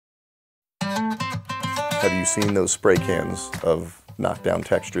Have you seen those spray cans of knockdown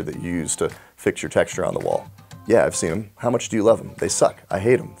texture that you use to fix your texture on the wall? Yeah, I've seen them. How much do you love them? They suck. I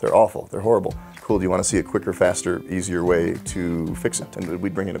hate them. They're awful. They're horrible. Cool, do you want to see a quicker, faster, easier way to fix it? And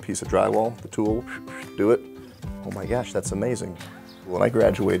we'd bring in a piece of drywall, the tool, do it. Oh my gosh, that's amazing. When I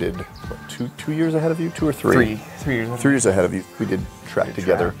graduated, what, two years ahead of you? 2 or 3? 3 years. 3 years ahead of you. We did track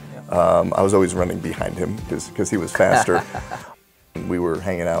together. I was always running behind him because he was faster. We were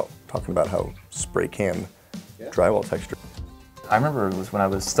hanging out talking about how spray can drywall texture. I remember it was when I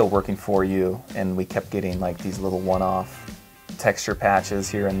was still working for you, and we kept getting like these little one-off texture patches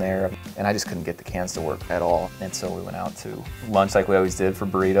here and there, and I just couldn't get the cans to work at all. And so we went out to lunch like we always did for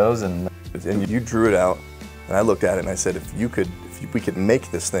burritos, and you drew it out, and I looked at it and I said, if we could make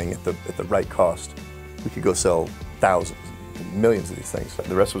this thing at the right cost, we could go sell thousands, millions of these things.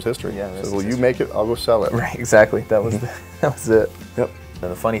 The rest was history. Yeah. So, well, you make it, I'll go sell it. Right, exactly. That was that was it. Yep.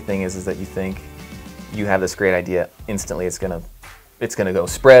 And the funny thing is that you think you have this great idea, instantly it's gonna go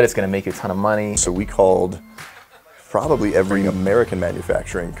spread, it's gonna make you a ton of money. So we called probably every American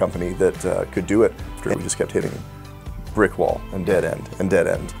manufacturing company that could do it. We just kept hitting brick wall and dead end and dead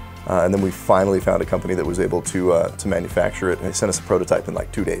end. And then we finally found a company that was able to manufacture it, and they sent us a prototype in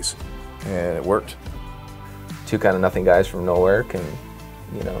like 2 days, and it worked. 2 kind of nothing guys from nowhere can,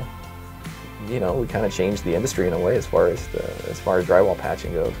 we kind of changed the industry in a way as far as drywall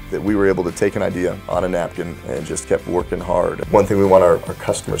patching goes. That we were able to take an idea on a napkin and just kept working hard. One thing we want our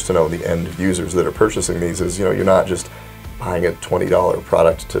customers to know, the end users that are purchasing these, is you're not just buying a $20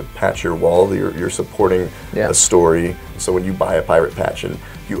 product to patch your wall. You're supporting a story. So when you buy a pirate patch and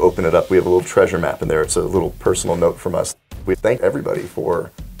you open it up, we have a little treasure map in there. It's a little personal note from us. We thank everybody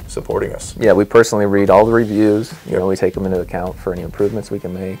for supporting us. Yeah, we personally read all the reviews. We take them into account for any improvements we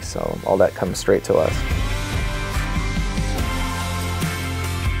can make. So all that comes straight to us.